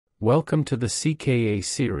Welcome to the CKA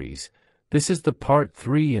series. This is the part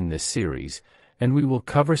 3 in this series, and we will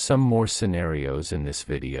cover some more scenarios in this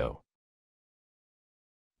video.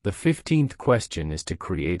 The 15th question is to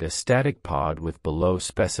create a static pod with below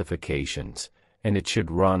specifications, and it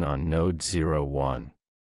should run on node 01.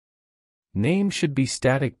 Name should be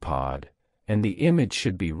static pod, and the image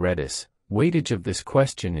should be Redis. Weightage of this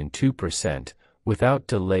question in 2%. Without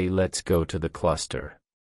delay, let's go to the cluster.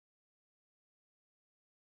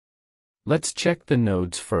 Let's check the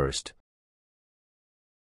nodes first.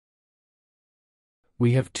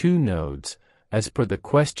 We have 2 nodes. As per the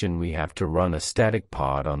question, we have to run a static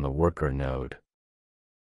pod on the worker node.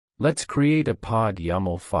 Let's create a pod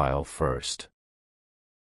YAML file first.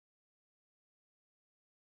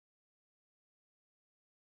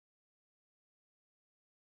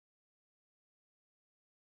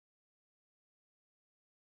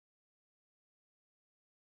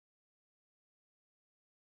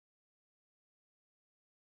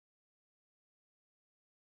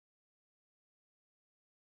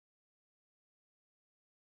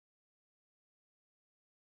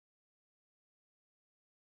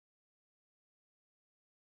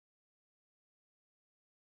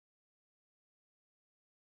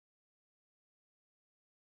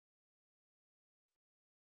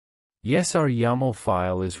 Yes, our YAML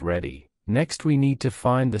file is ready. Next we need to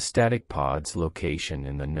find the static pod's location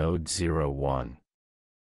in the node 01.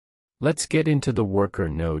 Let's get into the worker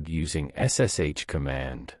node using SSH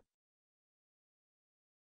command.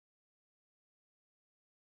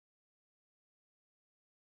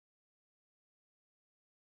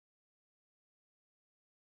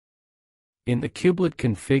 In the kubelet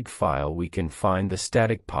config file we can find the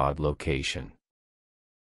static pod location.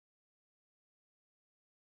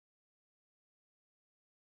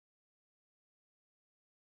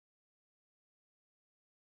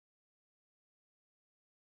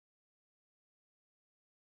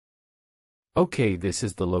 Okay, this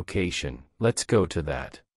is the location. Let's go to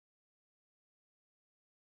that.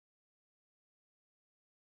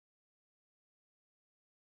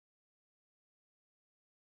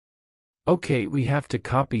 Okay, we have to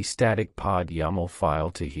copy static pod YAML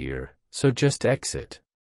file to here, so just exit.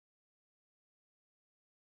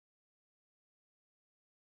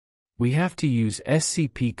 We have to use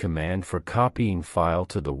scp command for copying file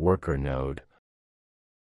to the worker node.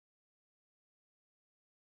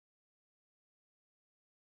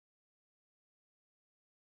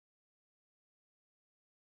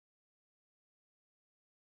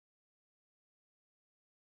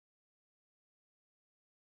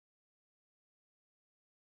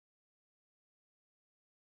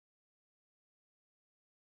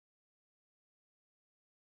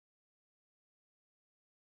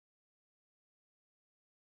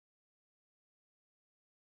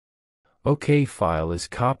 OK, file is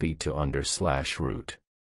copied to /root.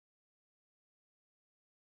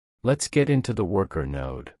 Let's get into the worker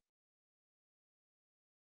node.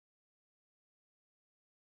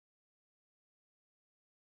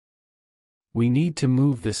 We need to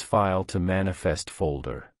move this file to manifest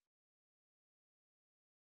folder.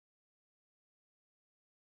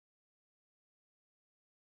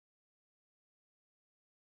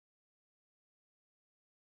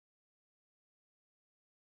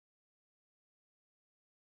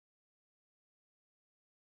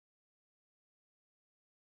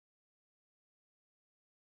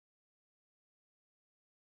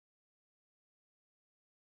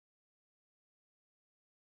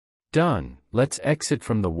 Done. Let's exit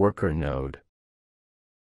from the worker node.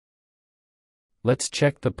 Let's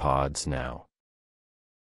check the pods now.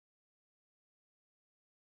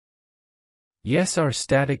 Yes, our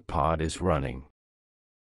static pod is running.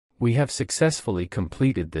 We have successfully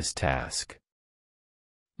completed this task.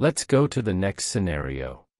 Let's go to the next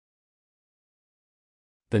scenario.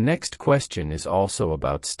 The next question is also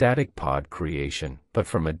about static pod creation, but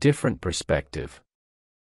from a different perspective.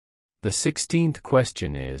 The 16th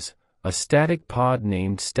question is a static pod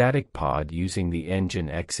named static pod using the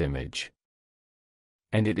Nginx image.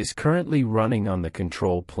 And it is currently running on the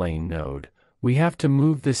control plane node. We have to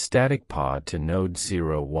move this static pod to node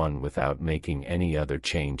 01 without making any other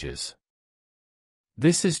changes.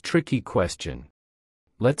 This is tricky question.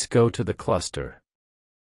 Let's go to the cluster.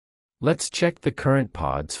 Let's check the current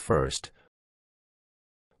pods first.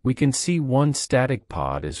 We can see one static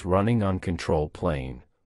pod is running on control plane.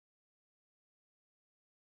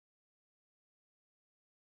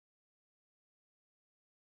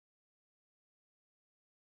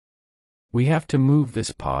 We have to move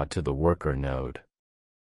this pod to the worker node.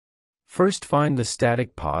 First, find the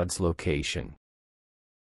static pod's location.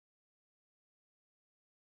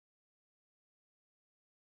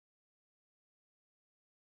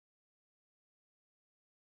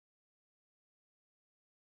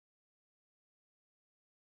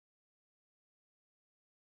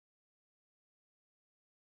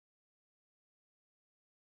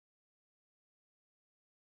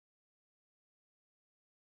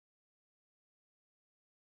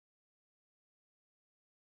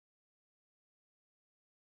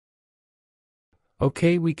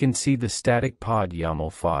 Okay, we can see the static pod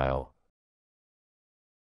YAML file.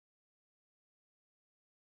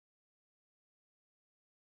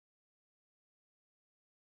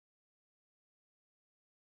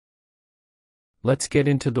 Let's get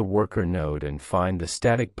into the worker node and find the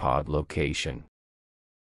static pod location.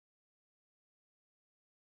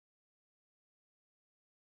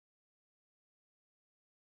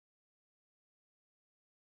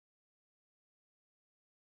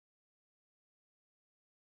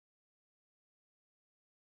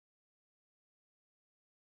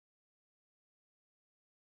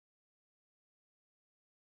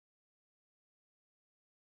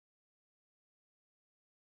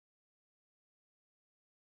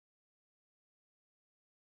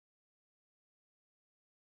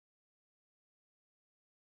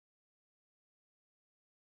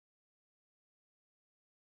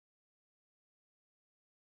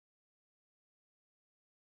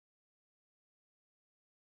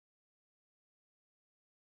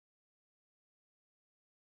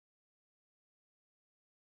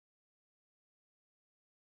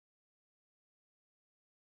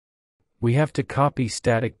 We have to copy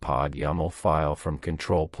static pod YAML file from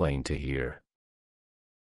control plane to here.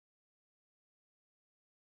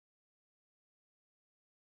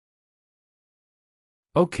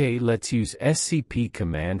 Okay, let's use scp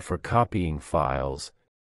command for copying files.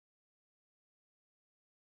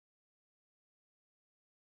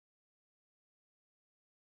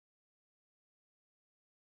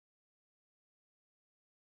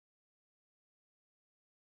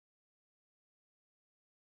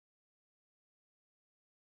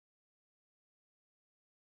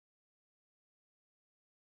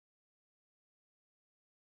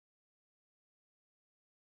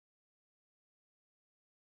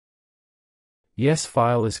 Yes,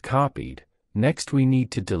 file is copied. Next we need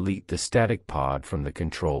to delete the static pod from the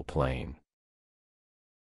control plane.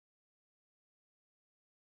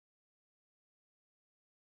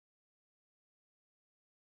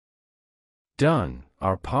 Done.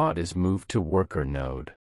 Our pod is moved to worker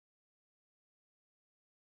node.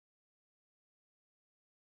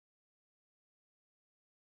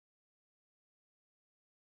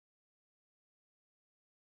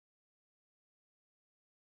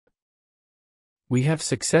 We have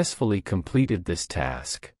successfully completed this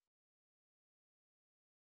task.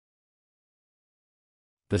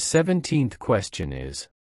 The 17th question is,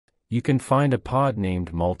 you can find a pod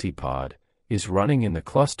named multipod, is running in the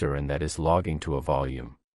cluster and that is logging to a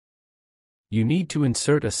volume. You need to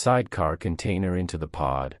insert a sidecar container into the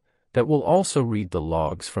pod, that will also read the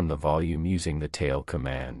logs from the volume using the tail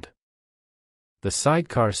command. The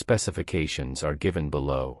sidecar specifications are given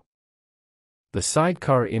below. The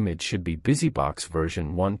sidecar image should be BusyBox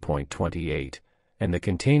version 1.28, and the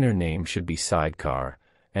container name should be sidecar,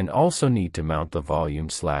 and also need to mount the volume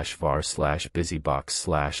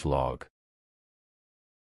 /var/busybox/log.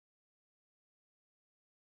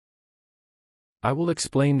 I will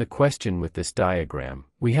explain the question with this diagram.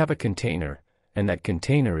 We have a container, and that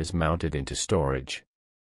container is mounted into storage.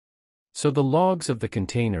 So the logs of the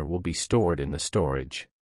container will be stored in the storage.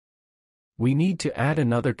 We need to add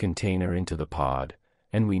another container into the pod,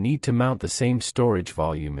 and we need to mount the same storage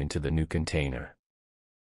volume into the new container.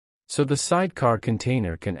 So the sidecar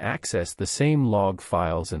container can access the same log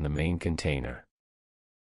files in the main container.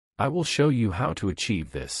 I will show you how to achieve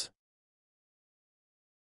this.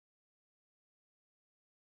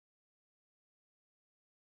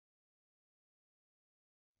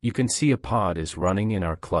 You can see a pod is running in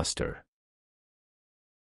our cluster.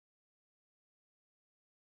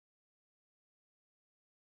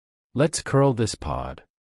 Let's curl this pod.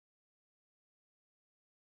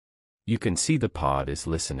 You can see the pod is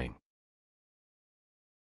listening.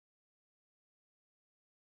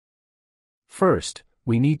 First,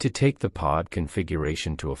 we need to take the pod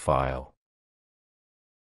configuration to a file.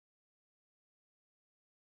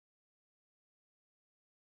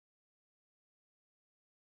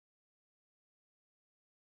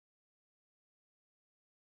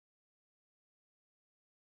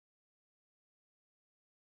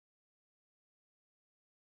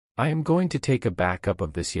 I am going to take a backup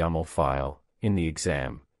of this YAML file. In the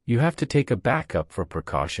exam, you have to take a backup for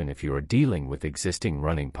precaution if you are dealing with existing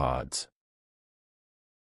running pods.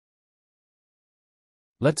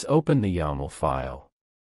 Let's open the YAML file.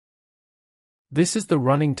 This is the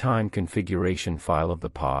running time configuration file of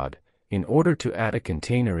the pod. In order to add a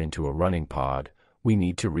container into a running pod, we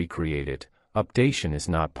need to recreate it. Updation is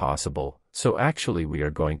not possible, so actually we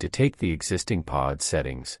are going to take the existing pod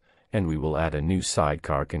settings, and we will add a new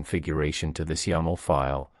sidecar configuration to this YAML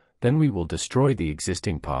file. Then we will destroy the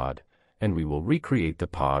existing pod, and we will recreate the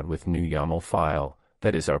pod with new YAML file.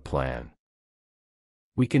 That is our plan.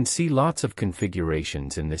 We can see lots of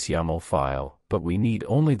configurations in this YAML file, but we need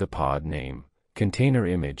only the pod name, container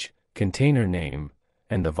image, container name,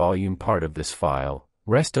 and the volume part of this file.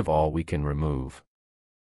 Rest of all we can remove.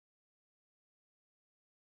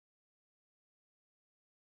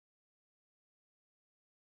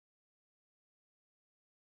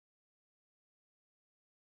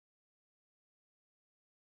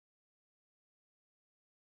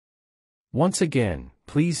 Once again,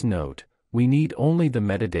 please note, we need only the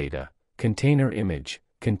metadata, container image,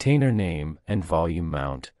 container name, and volume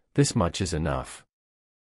mount. This much is enough.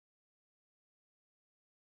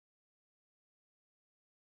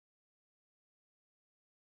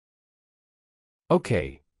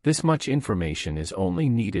 Okay, this much information is only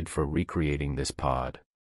needed for recreating this pod.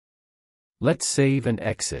 Let's save and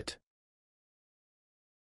exit.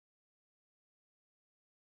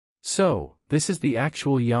 So, this is the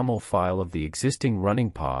actual YAML file of the existing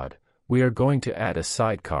running pod. We are going to add a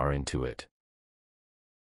sidecar into it.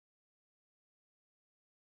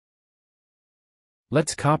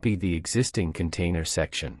 Let's copy the existing container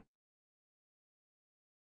section.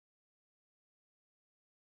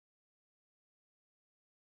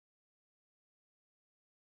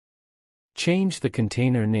 Change the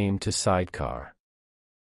container name to sidecar.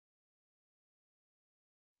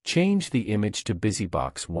 Change the image to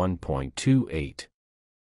BusyBox 1.28.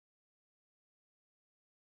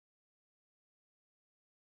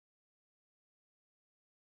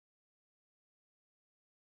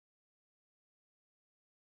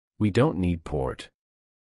 We don't need port.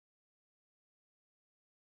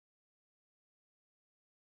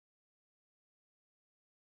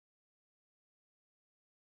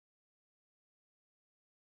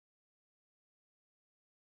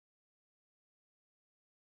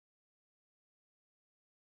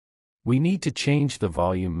 We need to change the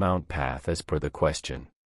volume mount path as per the question.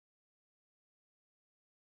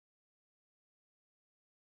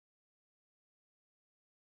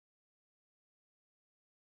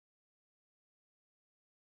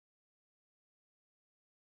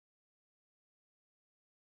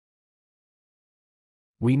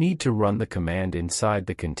 We need to run the command inside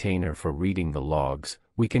the container for reading the logs.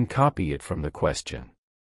 We can copy it from the question.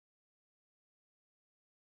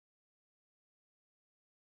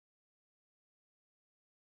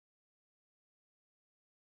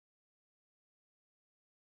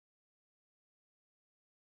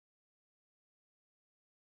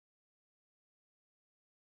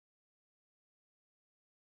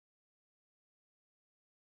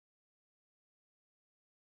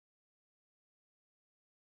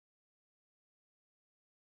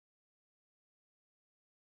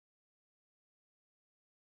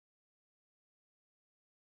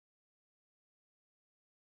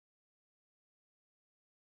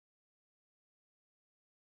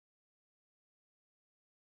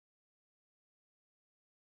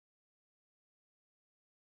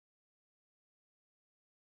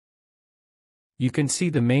 You can see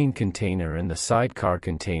the main container and the sidecar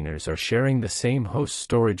containers are sharing the same host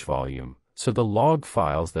storage volume, so the log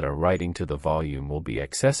files that are writing to the volume will be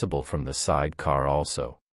accessible from the sidecar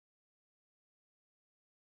also.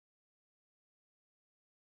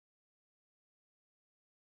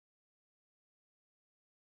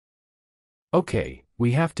 Okay,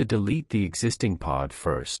 we have to delete the existing pod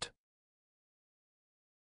first.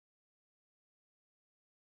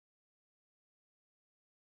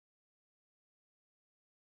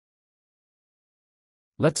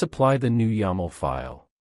 Let's apply the new YAML file.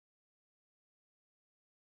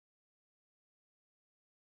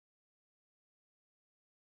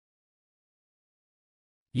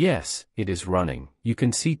 Yes, it is running. You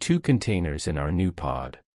can see two containers in our new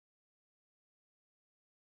pod.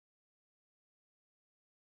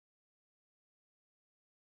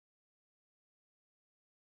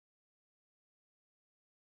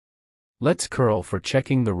 Let's curl for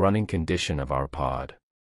checking the running condition of our pod.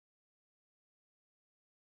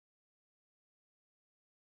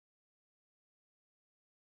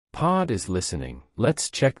 Pod is listening. Let's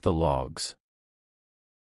check the logs.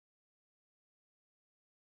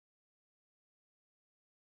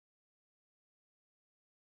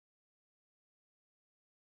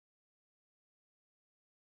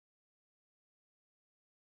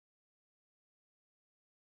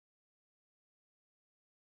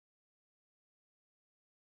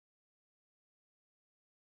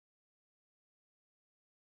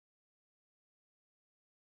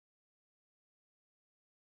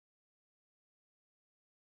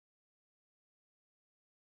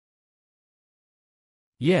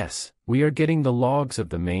 Yes, we are getting the logs of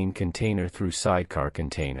the main container through sidecar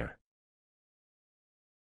container.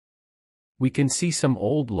 We can see some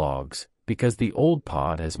old logs, because the old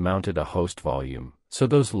pod has mounted a host volume, so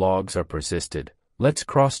those logs are persisted. Let's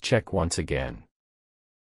cross-check once again.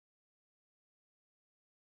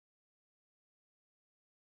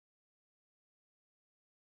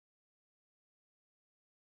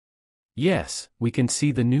 Yes, we can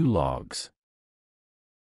see the new logs.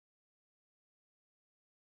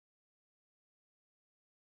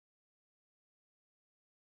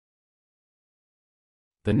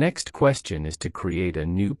 The next question is to create a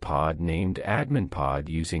new pod named admin pod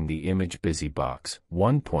using the image BusyBox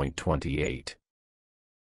 1.28.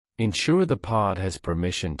 Ensure the pod has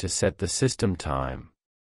permission to set the system time.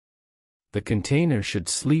 The container should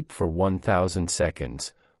sleep for 1000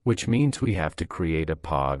 seconds, which means we have to create a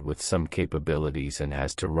pod with some capabilities and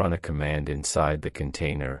has to run a command inside the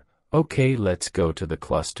container. Okay, let's go to the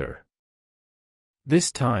cluster.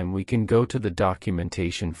 This time we can go to the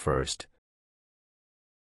documentation first.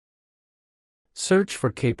 Search for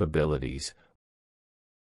capabilities.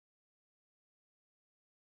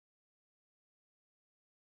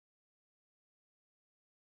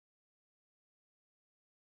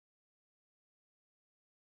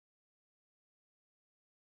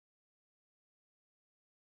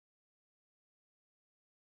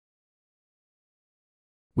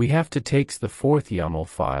 We have to take the fourth YAML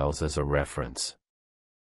files as a reference.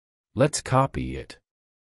 Let's copy it.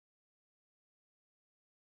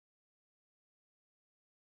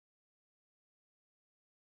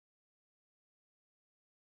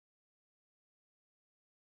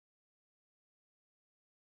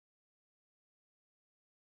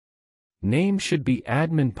 Name should be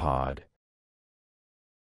admin pod.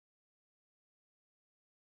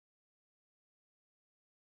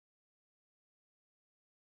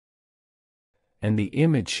 And the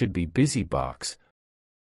image should be BusyBox.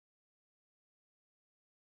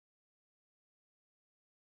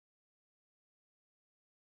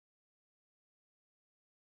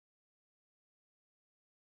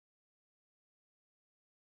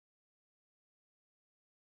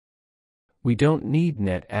 We don't need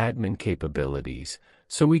net admin capabilities,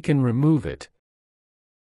 so we can remove it.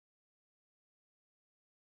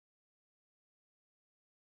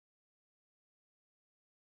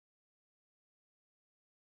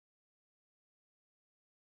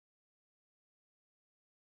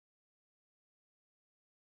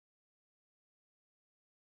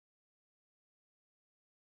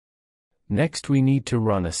 Next we need to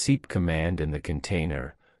run a seep command in the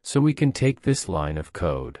container, so we can take this line of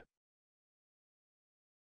code.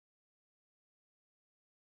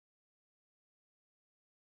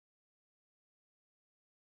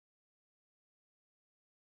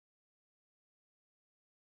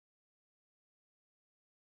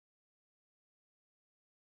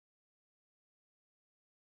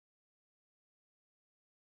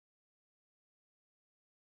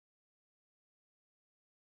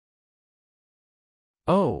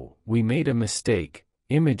 Oh, we made a mistake.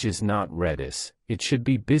 Image is not Redis, it should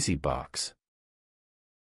be BusyBox.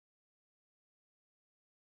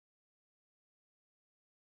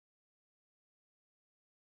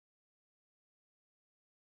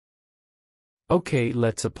 Okay,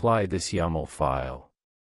 let's apply this YAML file.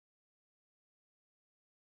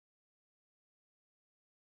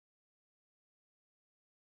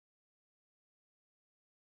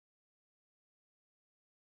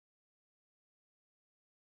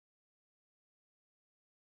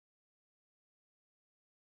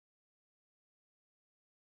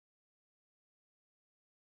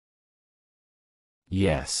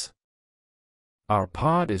 Yes. Our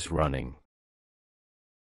pod is running.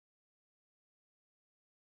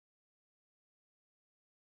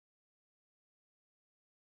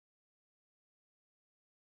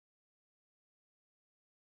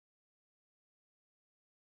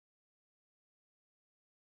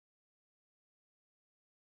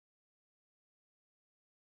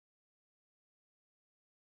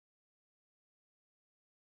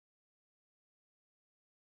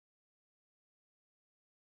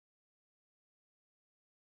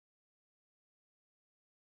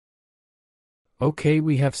 Okay,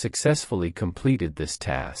 we have successfully completed this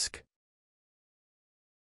task.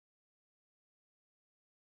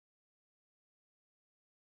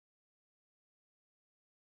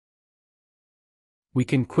 We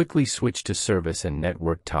can quickly switch to service and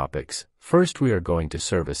network topics. First we are going to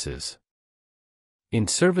services. In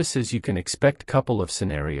services you can expect couple of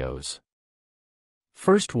scenarios.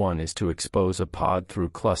 First one is to expose a pod through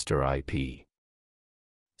cluster IP.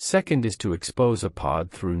 Second is to expose a pod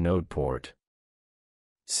through NodePort.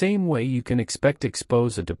 Same way you can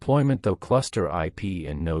expose a deployment through cluster IP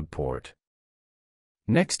and NodePort.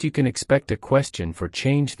 Next, you can expect a question for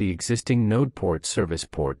change the existing NodePort service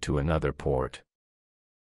port to another port.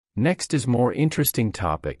 Next is more interesting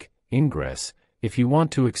topic, ingress. If you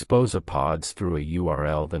want to expose a pods through a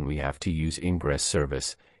URL, then we have to use ingress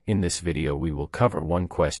service. In this video we will cover one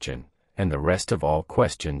question, and the rest of all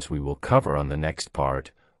questions we will cover on the next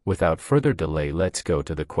part. Without further delay, let's go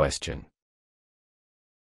to the question.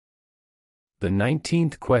 The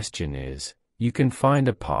 19th question is, you can find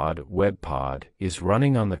a pod, web pod, is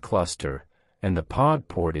running on the cluster, and the pod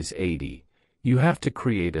port is 80. You have to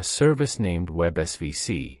create a service named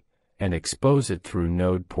WebSVC, and expose it through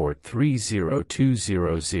node port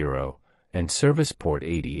 30200, and service port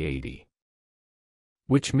 8080.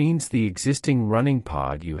 Which means the existing running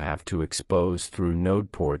pod you have to expose through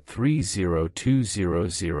node port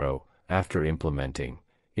 30200 after implementing.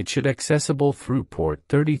 It should accessible through port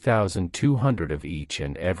 30,200 of each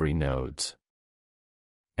and every nodes.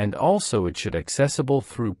 And also it should accessible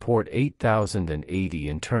through port 8080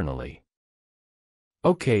 internally.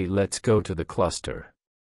 Okay, let's go to the cluster.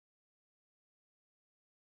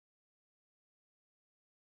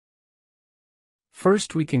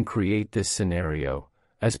 First we can create this scenario.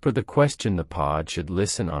 As per the question, the pod should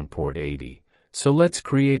listen on port 80. So let's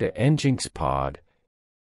create a Nginx pod.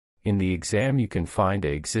 In the exam you can find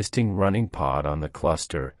a existing running pod on the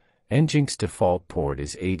cluster. Nginx default port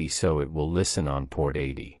is 80, so it will listen on port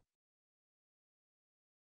 80.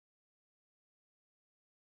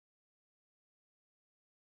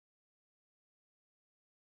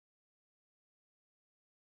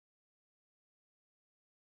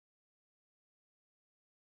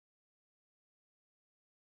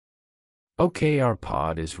 Okay, our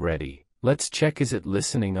pod is ready. Let's check, is it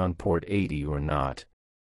listening on port 80 or not?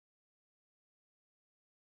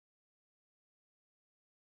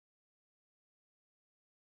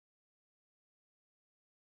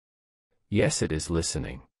 Yes, it is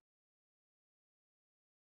listening.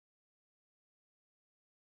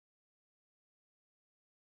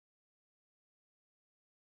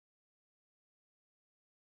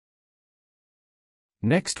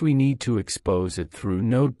 Next we need to expose it through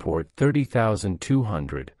node port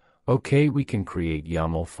 30,200. Okay, we can create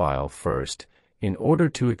YAML file first. In order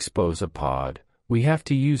to expose a pod, we have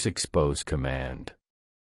to use expose command.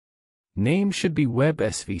 Name should be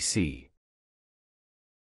WebSVC.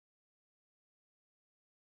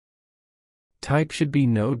 Type should be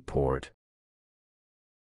NodePort.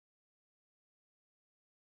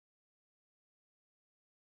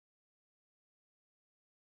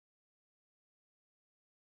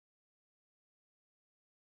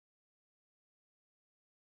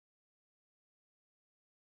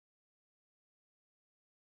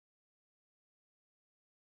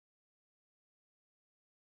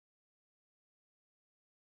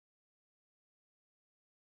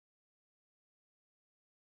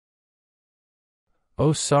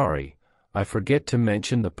 Oh sorry, I forget to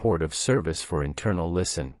mention the port of service for internal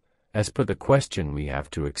listen. As per the question we have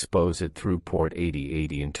to expose it through port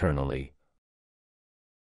 8080 internally.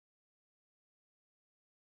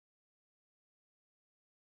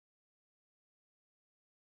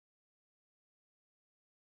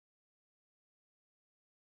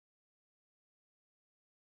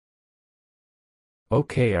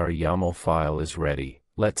 Okay, our YAML file is ready.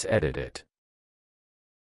 Let's edit it.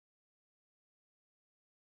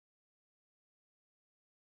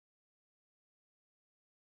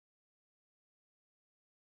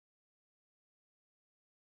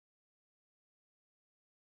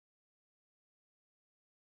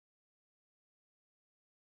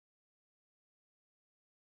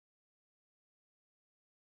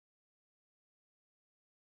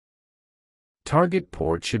 Target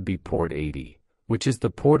port should be port 80, which is the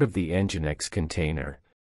port of the Nginx container.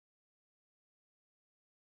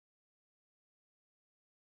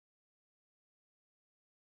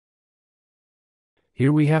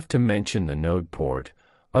 Here we have to mention the node port,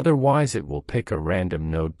 otherwise it will pick a random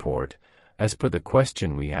node port. As per the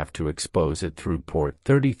question we have to expose it through port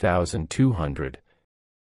 30,200.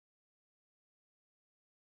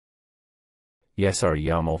 Yes, our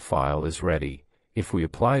YAML file is ready. If we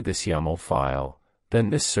apply this YAML file, then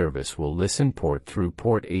this service will listen port through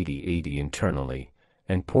port 8080 internally,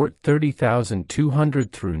 and port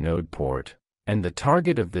 30,200 through NodePort, and the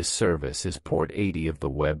target of this service is port 80 of the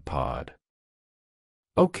web pod.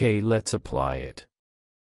 Okay, let's apply it.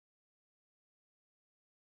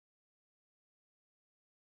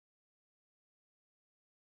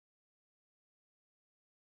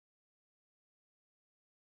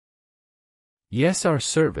 Yes, our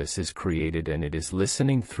service is created and it is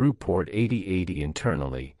listening through port 8080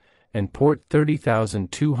 internally, and port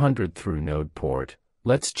 30,200 through NodePort.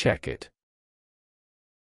 Let's check it.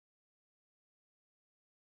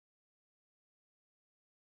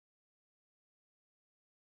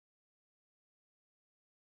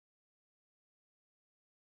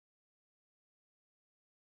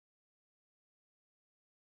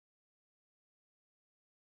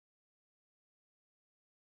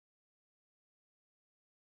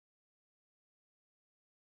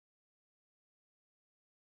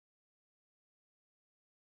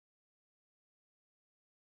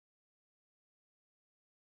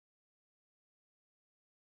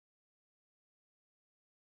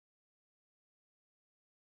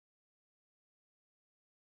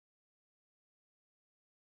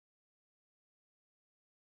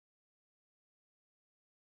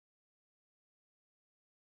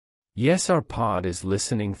 Yes, our pod is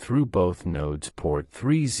listening through both nodes port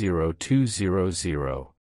 30200.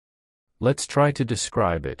 Let's try to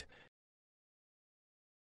describe it.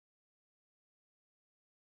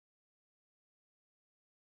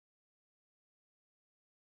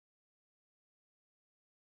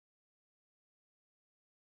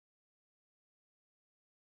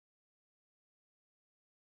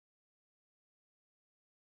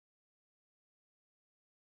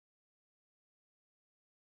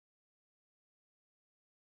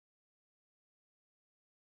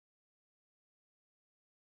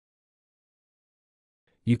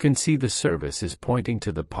 You can see the service is pointing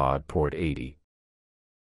to the pod port 80.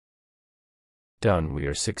 Done. We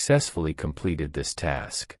are successfully completed this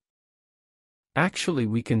task. Actually,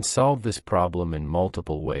 we can solve this problem in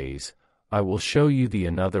multiple ways. I will show you the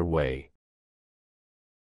another way.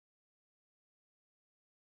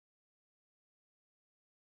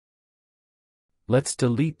 Let's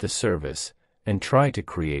delete the service and try to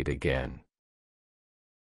create again.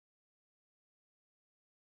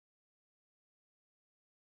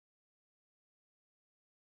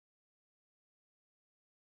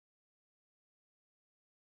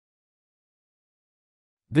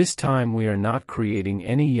 This time we are not creating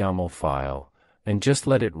any YAML file, and just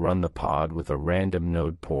let it run the pod with a random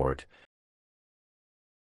node port.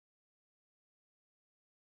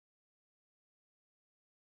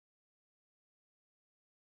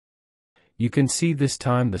 You can see this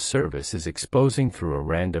time the service is exposing through a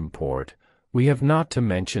random port. We have not to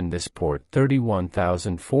mention this port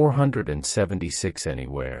 31476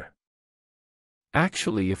 anywhere.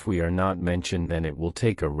 Actually, if we are not mentioned, then it will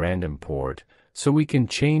take a random port, so we can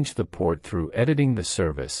change the port through editing the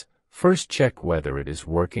service. First check whether it is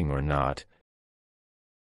working or not.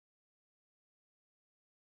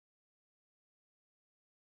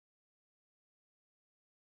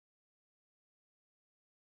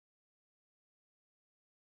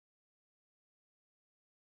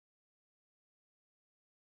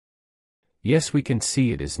 Yes, we can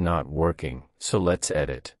see it is not working, so let's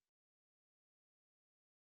edit.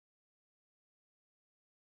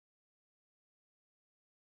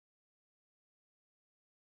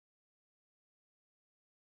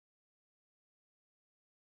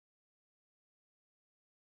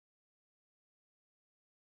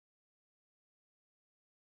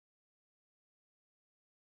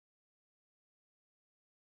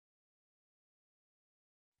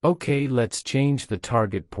 Okay, let's change the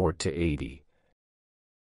target port to 80.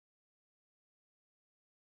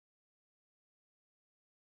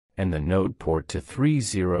 And the node port to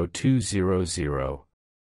 30200.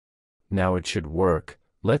 Now it should work.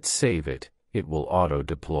 Let's save it. It will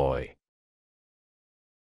auto-deploy.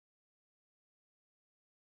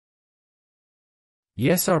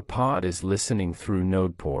 Yes, our pod is listening through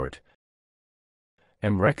NodePort.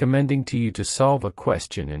 I'm recommending to you to solve a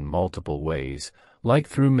question in multiple ways, like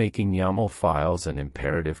through making YAML files and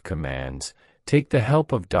imperative commands. Take the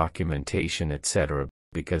help of documentation, etc.,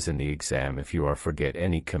 because in the exam if you forget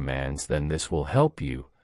any commands, then this will help you.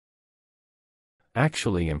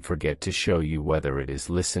 Actually, I forget to show you whether it is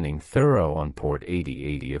listening thorough on port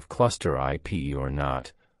 8080 of cluster IP or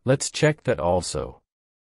not. Let's check that also.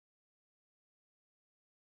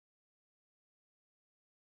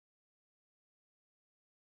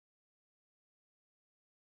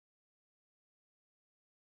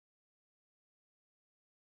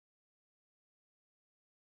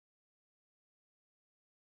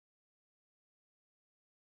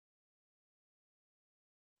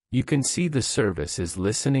 You can see the service is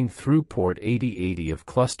listening through port 8080 of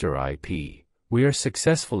cluster IP. We are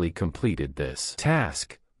successfully completed this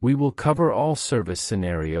task. We will cover all service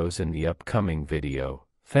scenarios in the upcoming video.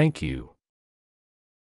 Thank you.